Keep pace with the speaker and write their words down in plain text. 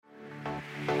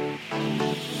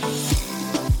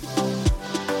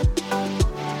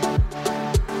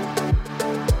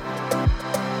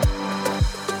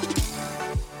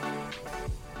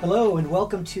and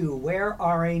welcome to Where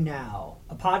RA Now,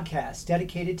 a podcast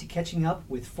dedicated to catching up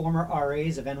with former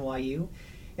RAs of NYU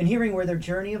and hearing where their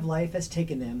journey of life has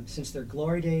taken them since their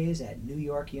glory days at New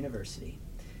York University.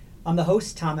 I'm the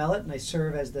host, Tom Ellett, and I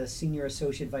serve as the Senior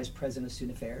Associate Vice President of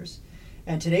Student Affairs.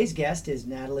 And today's guest is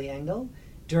Natalie Engel.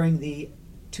 During the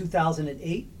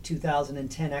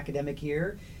 2008-2010 academic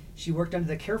year, she worked under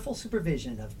the careful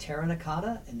supervision of Tara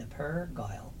Nakata and Nipur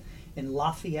Goyal in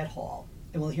Lafayette Hall.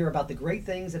 And we'll hear about the great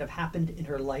things that have happened in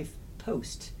her life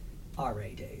post-RA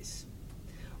days.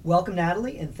 Welcome,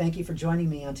 Natalie, and thank you for joining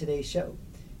me on today's show.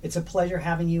 It's a pleasure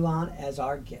having you on as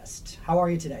our guest. How are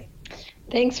you today?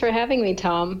 Thanks for having me,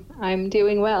 Tom. I'm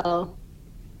doing well.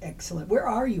 Excellent. Where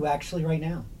are you actually right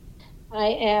now? I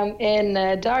am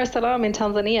in Dar es Salaam in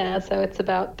Tanzania, so it's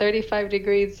about 35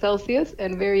 degrees Celsius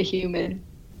and very humid.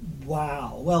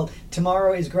 Wow. Well,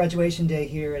 tomorrow is graduation day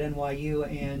here at NYU,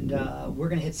 and we're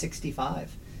going to hit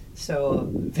 65. So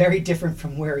very different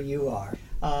from where you are.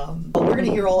 We're going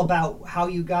to hear all about how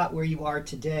you got where you are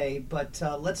today, but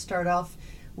let's start off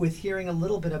with hearing a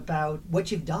little bit about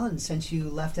what you've done since you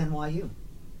left NYU.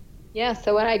 Yeah,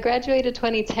 so when I graduated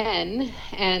 2010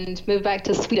 and moved back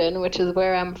to Sweden, which is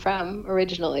where I'm from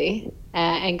originally,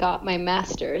 and got my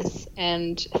master's,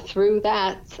 and through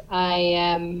that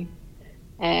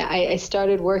I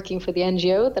started working for the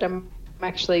NGO that I'm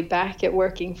actually back at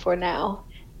working for now.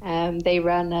 They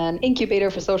run an incubator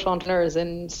for social entrepreneurs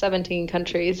in 17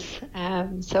 countries.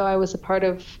 So I was a part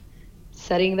of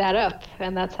setting that up,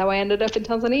 and that's how I ended up in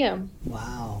Tanzania.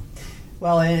 Wow.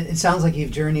 Well, it sounds like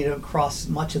you've journeyed across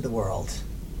much of the world.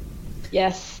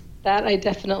 Yes, that I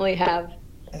definitely have.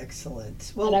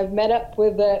 Excellent. Well, and I've met up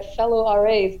with fellow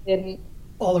RAs in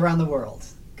all around the world.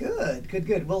 Good.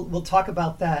 We'll talk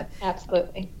about that.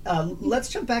 Absolutely. Let's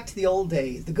jump back to the old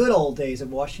days, the good old days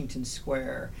of Washington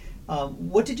Square.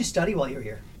 What did you study while you were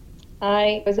here?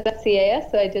 I was at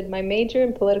CAS, so I did my major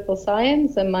in political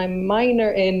science and my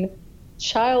minor in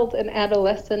child and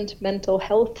adolescent mental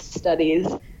health studies,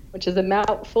 which is a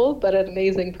mouthful, but an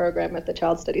amazing program at the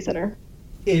Child Study Center.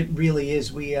 It really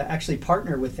is. We actually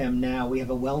partner with them now. We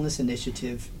have a wellness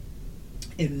initiative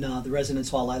in the residence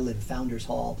hall I live, Founders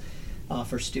Hall,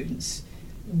 for students.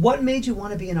 What made you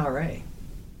want to be an RA?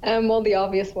 Well, the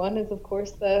obvious one is, of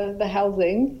course, the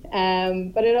housing,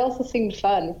 but it also seemed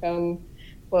fun from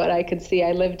what I could see.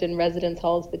 I lived in residence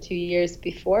halls for 2 years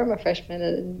before my freshman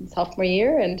and sophomore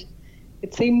year, and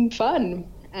it seemed fun.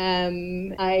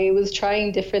 I was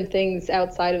trying different things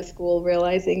outside of school,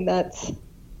 realizing that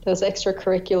those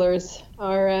extracurriculars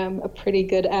are a pretty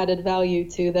good added value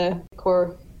to the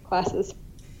core classes.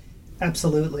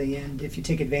 Absolutely, and if you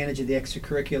take advantage of the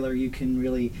extracurricular, you can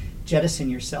really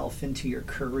jettison yourself into your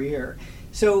career.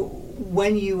 So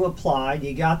when you applied,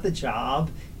 you got the job,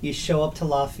 you show up to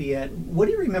Lafayette. What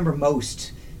do you remember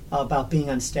most about being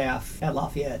on staff at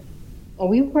Lafayette? Well,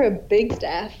 we were a big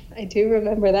staff. I do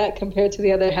remember that compared to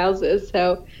the other houses.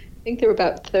 So I think there were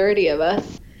about 30 of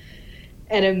us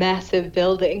in a massive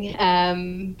building.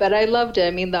 But I loved it.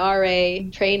 I mean, the RA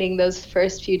training those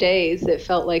first few days, it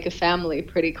felt like a family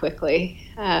pretty quickly.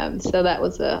 So that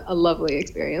was a lovely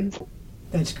experience.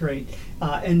 That's great.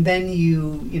 And then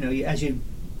you as you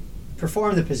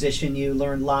perform the position, you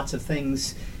learn lots of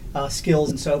things, skills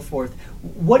and so forth.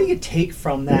 What do you take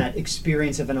from that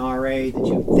experience of an RA that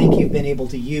you think you've been able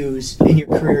to use in your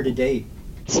career to date?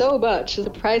 So much, a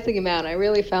surprising amount. I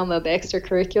really found that the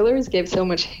extracurriculars gave so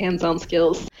much hands-on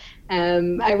skills.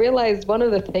 I realized one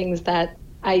of the things that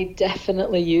I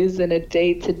definitely use in a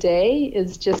day-to-day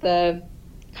is just a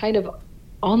kind of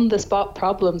on-the-spot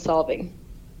problem solving.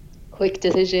 Quick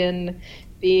decision,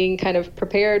 being kind of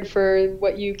prepared for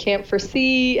what you can't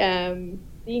foresee,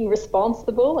 being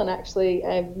responsible and actually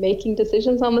making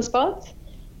decisions on the spot,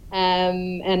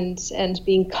 and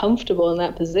being comfortable in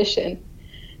that position.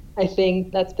 I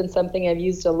think that's been something I've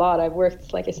used a lot. I've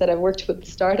worked with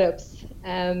startups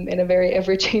in a very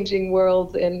ever-changing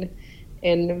world in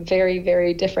very,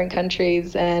 very different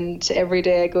countries. And every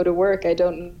day I go to work, I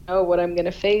don't know what I'm going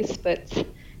to face, but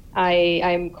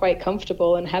I'm quite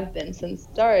comfortable and have been since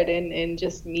the start in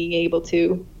just being able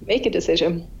to make a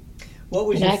decision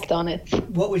and act on it.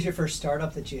 What was your first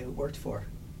startup that you worked for?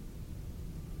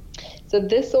 So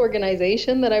this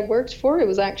organization that I worked for, it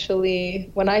was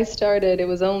actually, when I started, it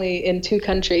was only in 2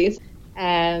 countries.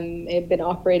 It had been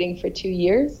operating for 2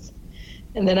 years.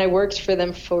 And then I worked for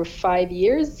them for 5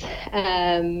 years.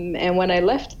 And when I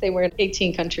left, they were in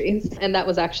 18 countries. And that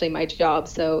was actually my job.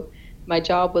 So my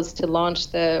job was to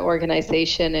launch the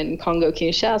organization in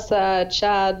Congo-Kinshasa,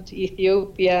 Chad,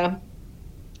 Ethiopia,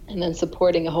 and then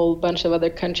supporting a whole bunch of other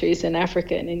countries in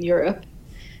Africa and in Europe.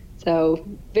 So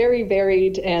very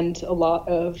varied and a lot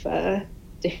of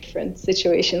different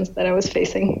situations that I was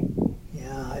facing.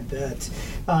 Yeah, I bet.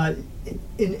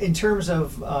 In terms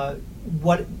of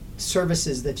what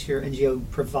services that your NGO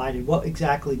provided, what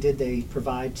exactly did they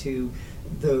provide to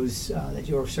those that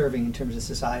you were serving in terms of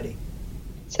society?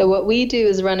 So what we do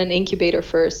is run an incubator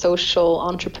for social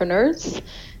entrepreneurs.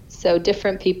 So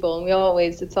different people,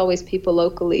 and it's always people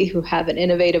locally who have an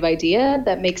innovative idea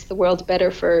that makes the world better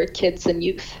for kids and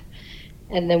youth.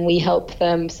 And then we help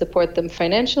them, support them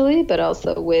financially, but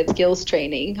also with skills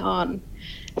training on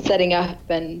setting up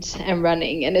and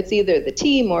running. And it's either the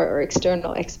team or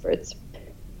external experts.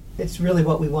 It's really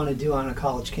what we want to do on a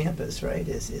college campus, right,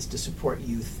 is to support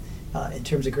youth in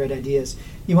terms of great ideas.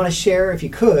 You want to share, if you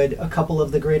could, a couple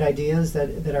of the great ideas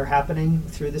that are happening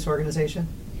through this organization?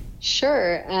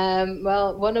 Sure.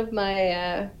 Well, one of my,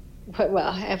 I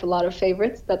have a lot of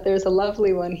favorites, but there's a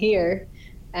lovely one here.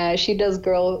 She does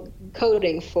girl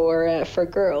coding for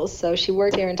girls. So she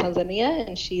works here in Tanzania,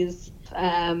 and she's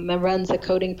runs a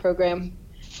coding program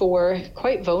for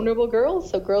quite vulnerable girls,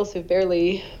 so girls who've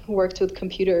barely worked with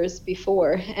computers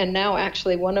before. And now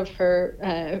actually one of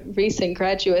her recent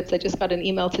graduates, I just got an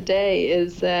email today,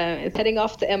 is heading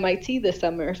off to MIT this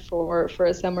summer for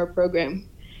a summer program,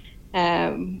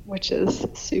 which is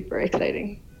super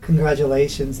exciting.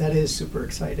 Congratulations, that is super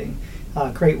exciting.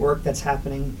 Great work that's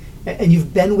happening. And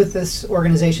you've been with this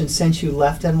organization since you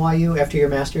left NYU after your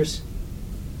master's?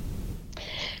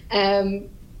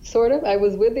 Sort of. I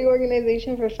was with the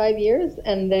organization for 5 years,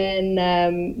 and then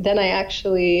I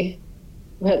actually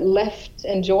left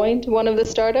and joined one of the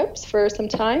startups for some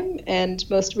time. And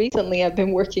most recently, I've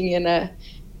been working in a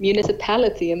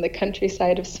municipality in the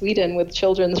countryside of Sweden with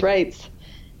children's rights.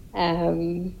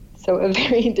 So a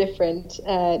very different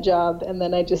job. And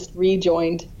then I just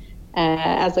rejoined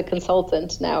as a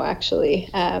consultant now, actually,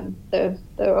 the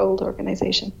old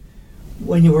organization.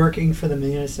 When you're working for the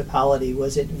municipality,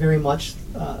 was it very much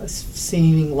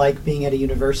seeming like being at a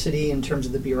university in terms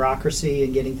of the bureaucracy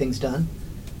and getting things done?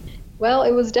 Well,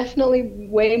 it was definitely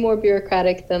way more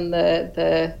bureaucratic than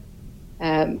the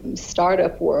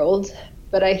startup world.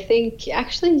 But I think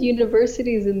actually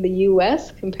universities in the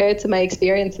US, compared to my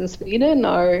experience in Sweden,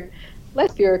 are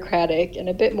less bureaucratic and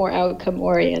a bit more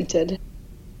outcome-oriented.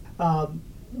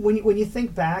 When you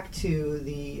think back to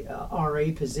the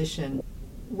RA position,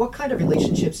 what kind of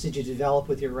relationships did you develop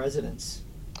with your residents?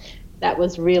 That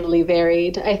was really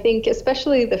varied. I think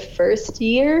especially the first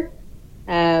year,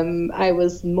 I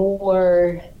was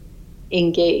more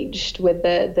engaged with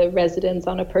the residents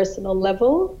on a personal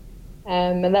level.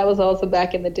 And that was also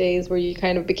back in the days where you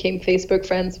kind of became Facebook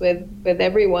friends with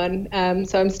everyone.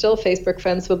 So I'm still Facebook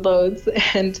friends with loads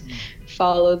and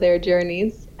follow their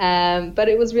journeys. But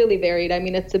it was really varied. I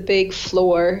mean, it's a big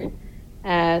floor.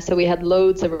 So we had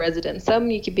loads of residents. Some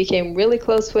you became really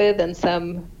close with, and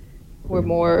some were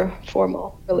more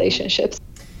formal relationships.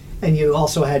 And you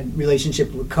also had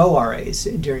relationship with co-RAs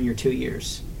during your 2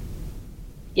 years.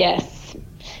 Yes.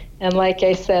 And like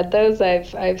I said, those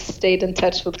I've stayed in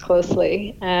touch with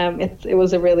closely. It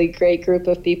was a really great group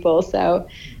of people. So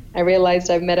I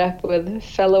realized I've met up with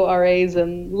fellow RAs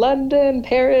in London,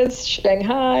 Paris,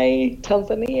 Shanghai,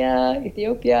 Tanzania,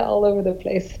 Ethiopia, all over the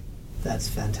place. That's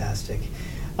fantastic.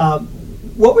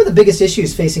 What were the biggest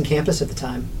issues facing campus at the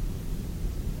time?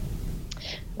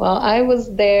 Well, I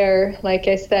was there, like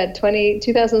I said,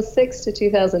 2006 to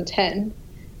 2010.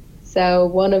 So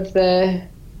one of the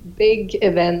big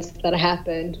events that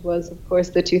happened was, of course,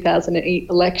 the 2008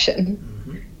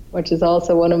 election, which is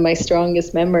also one of my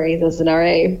strongest memories as an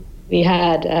RA. We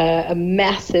had a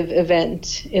massive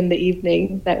event in the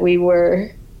evening that we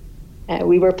were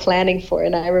planning for,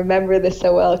 and I remember this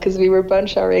so well because we were a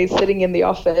bunch of RAs sitting in the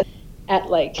office at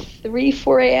like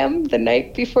 4 a.m. the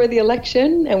night before the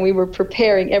election, and we were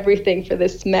preparing everything for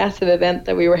this massive event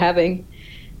that we were having,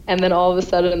 and then all of a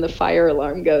sudden the fire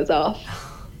alarm goes off.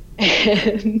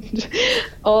 And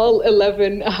all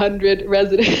 1,100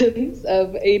 residents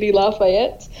of 80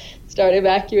 Lafayette start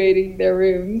evacuating their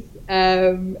rooms.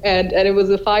 And it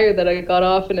was a fire that I got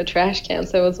off in a trash can,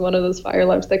 so it was one of those fire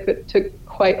alarms that took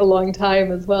quite a long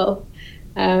time as well.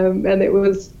 And it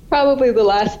was probably the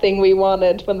last thing we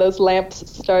wanted when those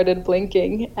lamps started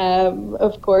blinking,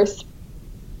 of course.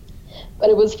 But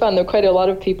it was fun. There were quite a lot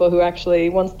of people who actually,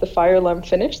 once the fire alarm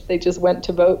finished, they just went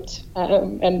to vote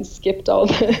and skipped all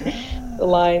the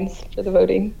lines for the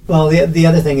voting. Well, the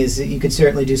other thing is that you could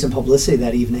certainly do some publicity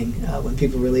that evening when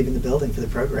people were leaving the building for the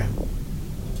program.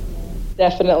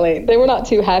 Definitely. They were not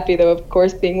too happy, though, of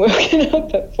course, being woken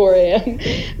up at 4 a.m.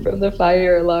 from the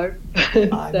fire alarm.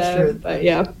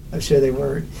 I'm sure they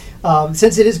weren't.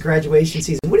 Since it is graduation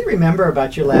season, what do you remember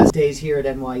about your last days here at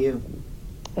NYU?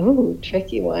 Oh,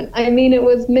 tricky one. I mean, it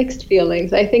was mixed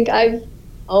feelings. I think I've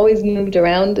always moved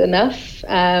around enough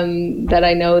that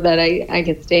I know that I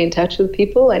can stay in touch with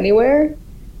people anywhere.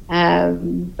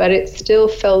 But it still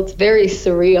felt very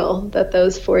surreal that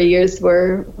those 4 years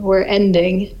were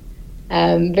ending.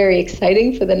 Very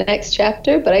exciting for the next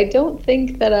chapter, but I don't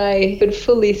think that I could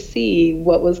fully see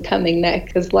what was coming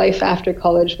next, because life after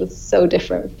college was so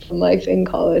different from life in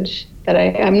college that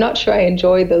I'm not sure I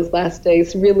enjoyed those last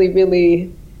days,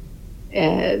 really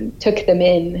took them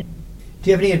in. Do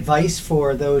you have any advice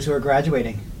for those who are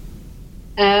graduating?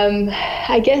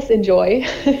 I guess enjoy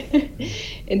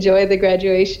the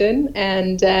graduation.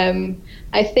 And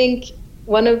I think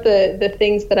one of the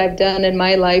things that I've done in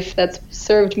my life that's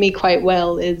served me quite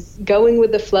well is going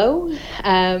with the flow.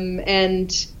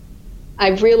 And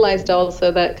I've realized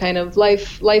also that kind of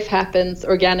life happens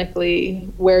organically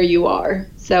where you are.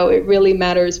 So it really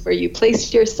matters where you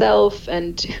place yourself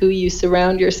and who you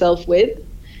surround yourself with.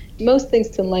 Most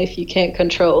things in life you can't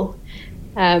control.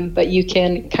 But you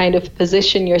can kind of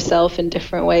position yourself in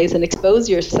different ways and expose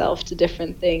yourself to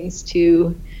different things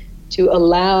to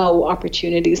allow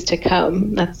opportunities to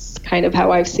come. That's kind of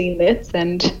how I've seen it.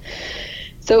 And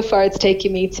so far it's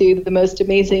taken me to the most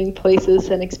amazing places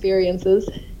and experiences.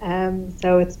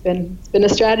 So it's been a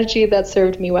strategy that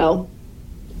served me well.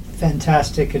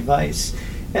 Fantastic advice.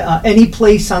 Any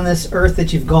place on this earth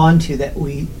that you've gone to that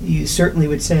you certainly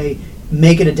would say,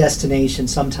 make it a destination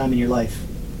sometime in your life?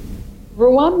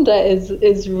 Rwanda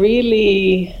is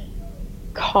really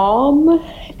calm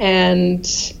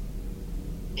and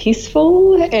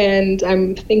peaceful, and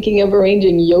I'm thinking of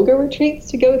arranging yoga retreats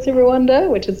to go to Rwanda,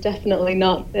 which is definitely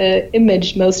not the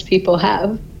image most people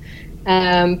have.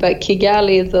 But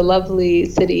Kigali is a lovely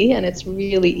city, and it's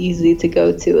really easy to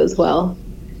go to as well.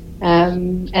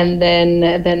 And then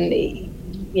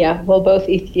both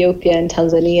Ethiopia and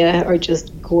Tanzania are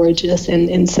just gorgeous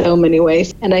in so many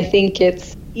ways. And I think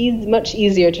it's much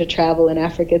easier to travel in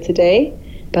Africa today,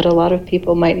 but a lot of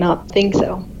people might not think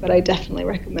so. But I definitely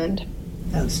recommend.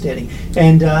 Outstanding.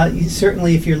 And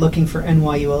certainly if you're looking for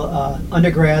NYU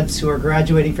undergrads who are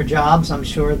graduating for jobs, I'm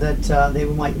sure that they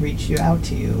might reach out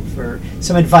to you for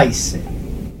some advice.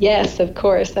 Yes, of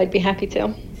course. I'd be happy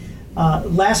to.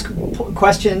 Last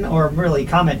question, or really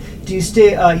comment. Do you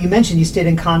you mentioned you stayed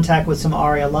in contact with some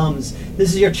RA alums.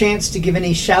 This is your chance to give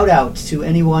any shout outs to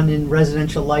anyone in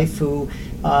residential life who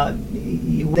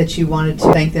that you wanted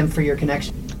to thank them for your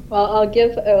connection. Well, I'll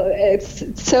give,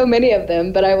 it's so many of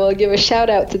them, but I will give a shout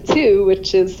out to two,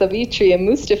 which is Savitri and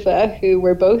Mustafa, who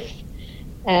were both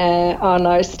on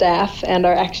our staff and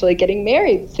are actually getting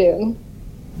married soon.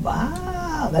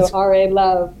 Wow. That's so RA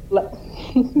love.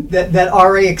 that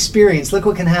RA experience. Look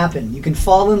what can happen. You can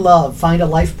fall in love, find a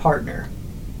life partner.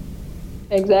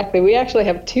 Exactly. We actually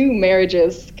have 2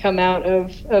 marriages come out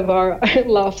of our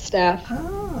loft staff.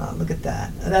 Ah, look at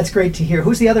that. That's great to hear.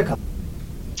 Who's the other couple?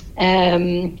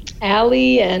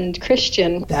 Allie and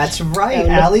Christian. That's right.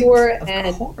 Allie,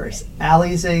 of course.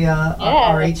 Allie's a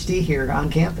RHD here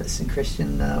on campus, and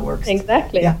Christian works.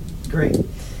 Exactly. Yeah, great.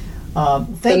 So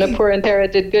Napur and Tara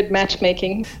did good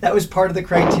matchmaking. That was part of the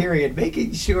criteria,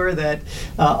 making sure that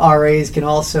RAs can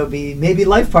also be maybe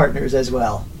life partners as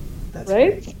well. That's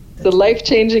right? Great. It's a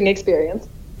life-changing experience.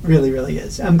 Really, really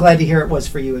is. I'm glad to hear it was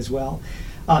for you as well.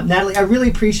 Natalie, I really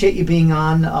appreciate you being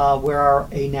on Where Are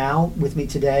A Now with me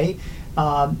today.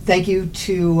 Thank you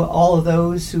to all of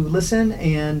those who listen,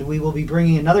 and we will be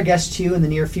bringing another guest to you in the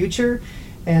near future.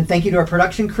 And thank you to our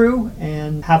production crew,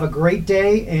 and have a great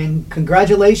day, and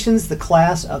congratulations, the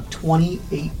class of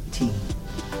 2018.